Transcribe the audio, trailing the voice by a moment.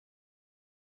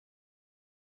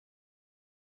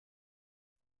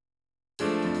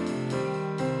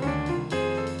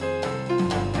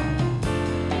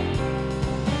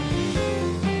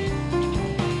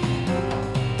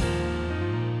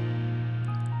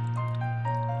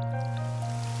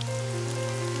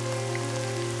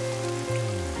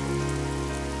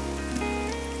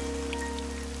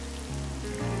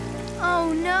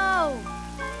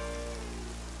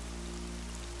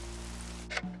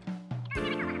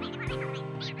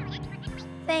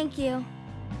Thank you.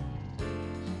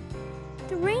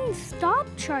 The rain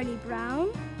stopped, Charlie Brown.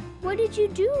 What did you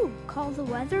do? Call the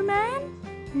weatherman?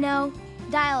 No,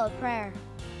 dial a prayer.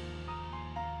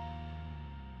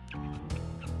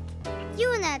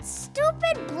 You and that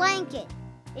stupid blanket.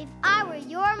 If I were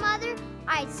your mother,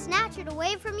 I'd snatch it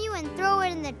away from you and throw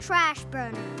it in the trash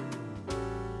burner.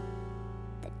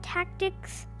 The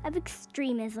tactics of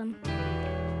extremism.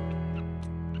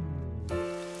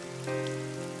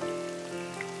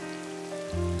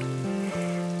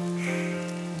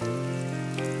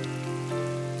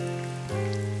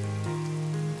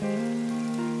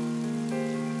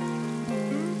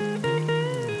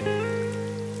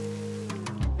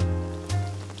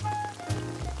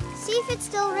 See if it's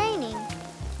still raining.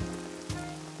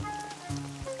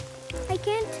 I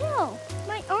can't tell.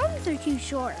 My arms are too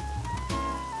short.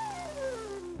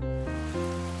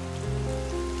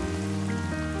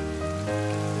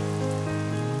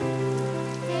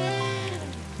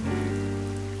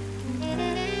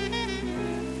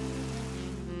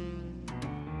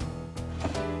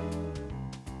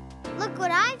 Look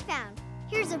what I found.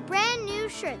 Here's a brand new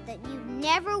shirt that you've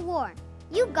never worn.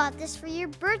 You got this for your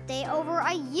birthday over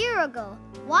a year ago.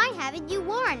 Why haven't you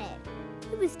worn it?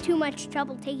 It was too much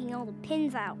trouble taking all the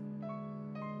pins out.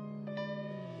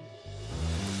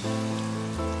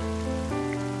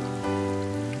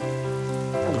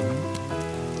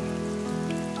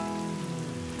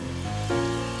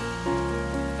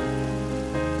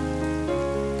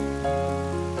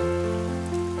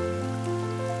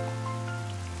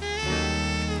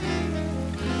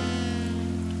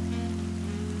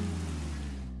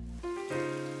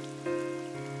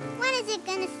 When is it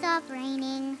gonna stop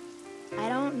raining? I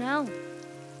don't know.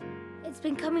 It's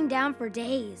been coming down for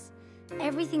days.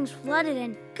 Everything's flooded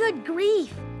and good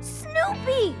grief,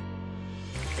 Snoopy!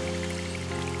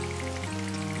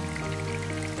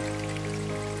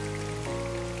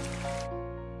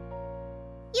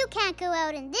 You can't go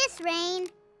out in this rain.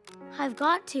 I've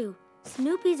got to.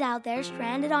 Snoopy's out there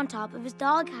stranded on top of his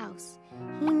doghouse.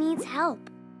 He needs help.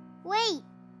 Wait,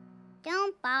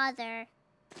 don't bother.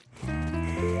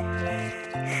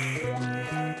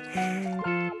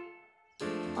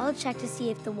 I'll check to see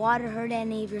if the water hurt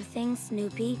any of your things,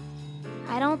 Snoopy.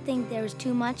 I don't think there was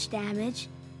too much damage.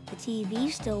 The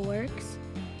TV still works.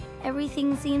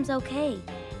 Everything seems okay.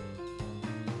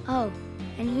 Oh,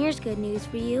 and here's good news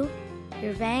for you.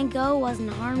 Your Van Gogh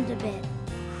wasn't harmed a bit.